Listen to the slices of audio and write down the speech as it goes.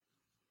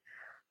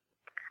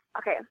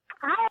Okay.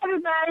 Hi,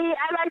 everybody.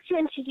 I'd like to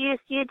introduce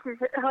you to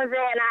Jose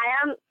and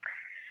I.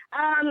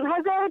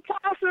 Jose,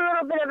 tell us a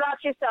little bit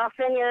about yourself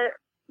and your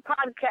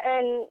podcast,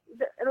 and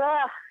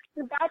about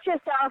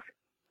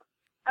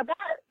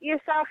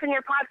yourself and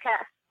your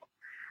podcast.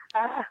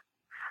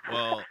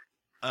 Well,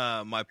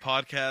 my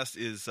podcast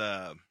is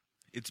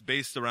it's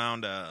based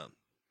around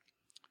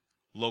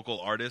local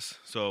artists.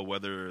 So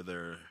whether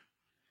they're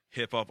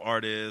hip hop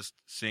artists,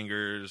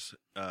 singers,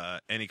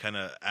 any kind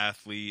of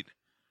athlete,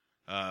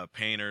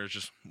 painters,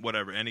 just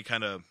whatever, any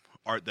kind of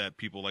art that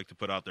people like to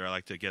put out there. I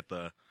like to get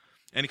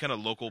any kind of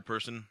local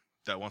person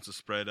that wants to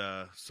spread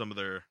some of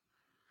their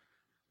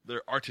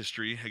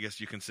artistry, I guess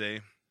you can say,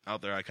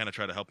 out there. I kind of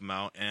try to help them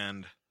out,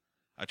 and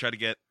I try to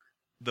get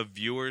the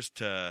viewers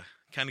to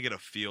kind of get a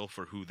feel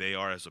for who they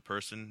are as a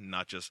person,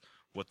 not just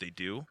what they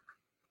do.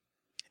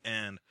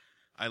 And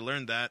I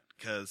learned that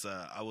because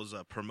I was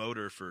a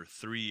promoter for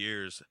 3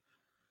 years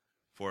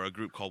for a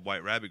group called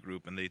White Rabbit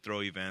Group, and they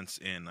throw events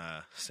in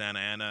Santa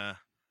Ana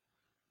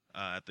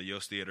at the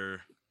Yost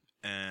Theater,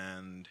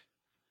 and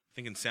I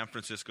think in San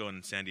Francisco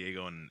and San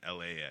Diego and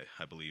LA,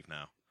 I believe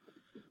now.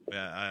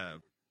 Yeah,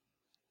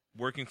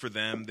 working for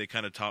them, they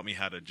kind of taught me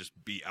how to just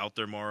be out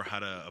there more, how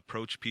to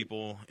approach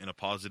people in a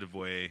positive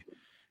way,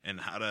 and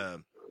how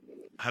to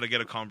get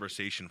a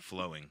conversation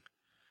flowing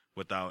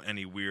without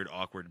any weird,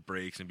 awkward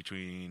breaks in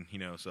between,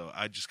 So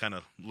I just kind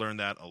of learned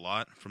that a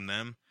lot from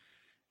them.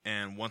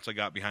 And once I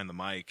got behind the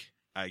mic,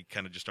 I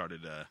kind of just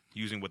started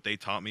using what they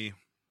taught me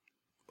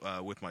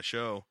with my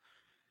show.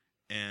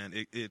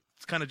 And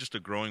it's kind of just a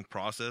growing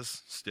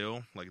process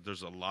still. Like,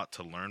 there's a lot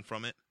to learn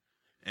from it.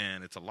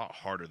 And it's a lot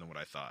harder than what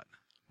I thought.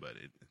 But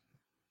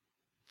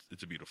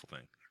it's a beautiful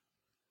thing.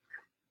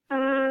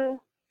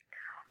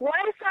 What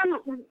are some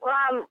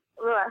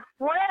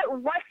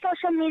what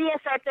social media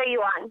sites are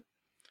you on?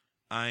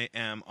 I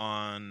am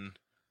on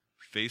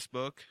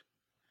Facebook,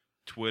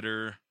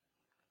 Twitter,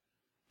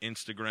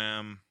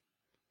 Instagram.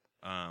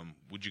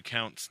 Would you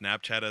count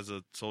Snapchat as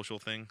a social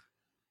thing?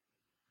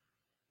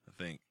 I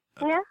think.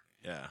 Yeah.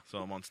 Yeah. So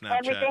I'm on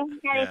Snapchat. Anything.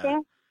 Yeah.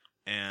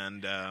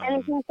 And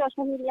anything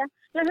social media.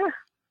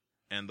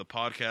 And the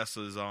podcast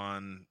is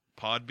on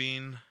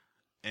Podbean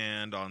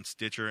and on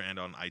Stitcher and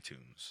on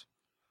iTunes.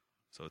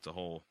 So it's a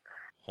whole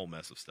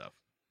mess of stuff.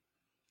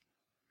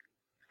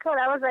 Cool.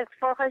 That was like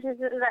 4 questions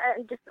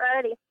just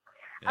already.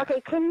 Yeah.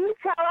 Okay. Can you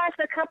tell us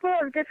a couple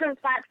of different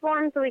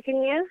platforms we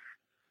can use?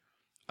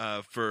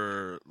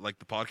 For like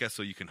the podcast,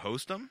 so you can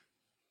host them,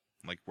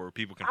 like where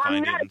people can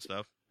find it and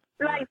stuff.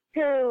 Like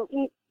to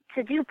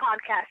do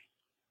podcasts.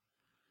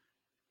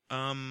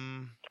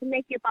 To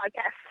make your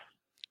podcast.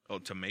 Oh,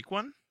 to make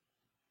one?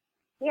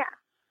 Yeah.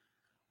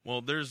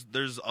 Well, there's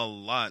a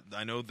lot.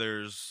 I know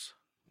there's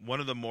one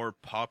of the more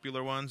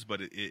popular ones,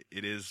 but it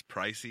is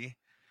pricey.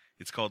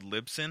 It's called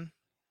Libsyn,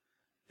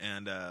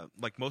 and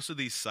like most of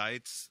these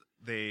sites,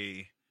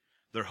 they're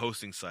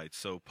hosting sites.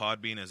 So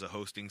Podbean is a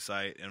hosting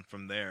site, and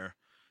from there,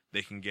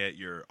 they can get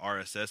your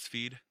RSS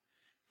feed,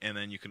 and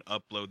then you can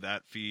upload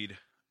that feed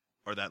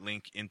or that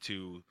link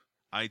into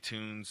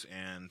iTunes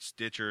and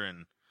Stitcher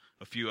and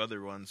a few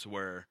other ones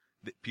where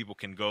people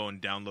can go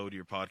and download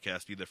your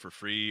podcast either for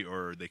free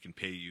or they can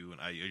pay you, and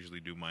I usually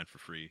do mine for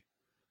free.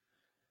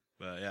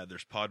 But yeah,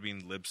 there's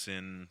Podbean,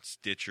 Libsyn,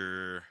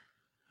 Stitcher.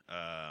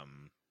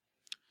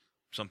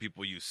 Some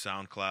people use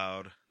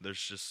SoundCloud.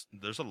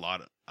 There's a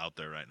lot out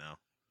there right now,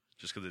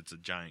 just because it's a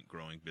giant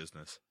growing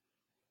business.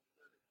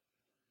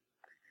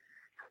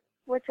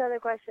 Which other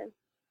question?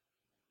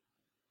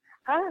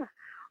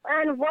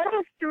 And what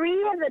are 3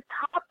 of the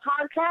top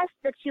podcasts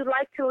that you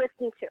like to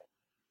listen to?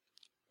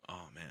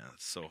 Oh man,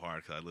 it's so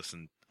hard because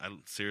I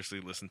seriously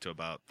listen to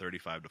about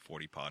 35 to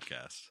 40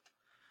 podcasts.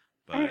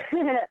 But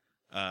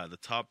the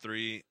top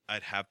 3,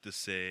 I'd have to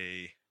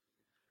say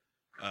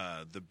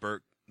the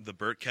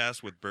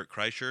Bertcast with Bert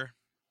Kreischer,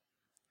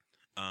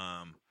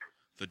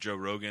 the Joe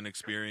Rogan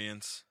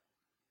Experience,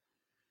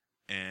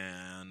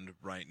 and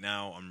right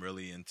now I'm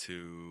really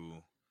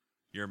into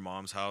Your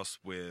Mom's House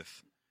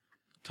with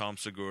Tom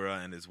Segura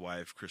and his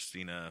wife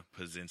Christina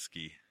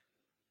Pazsitzky.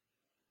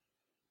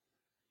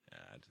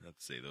 Yeah, I'd have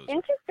to say those.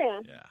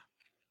 Interesting. Yeah.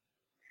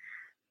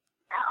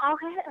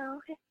 Okay.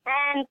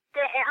 And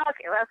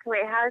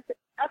wait, how's it?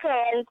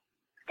 Okay, and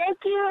thank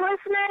you,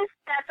 listeners.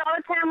 That's all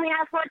the time we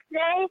have for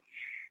today.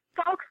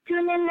 Folks,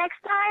 tune in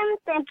next time.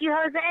 Thank you,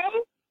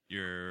 Jose.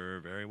 You're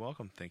very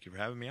welcome. Thank you for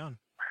having me on.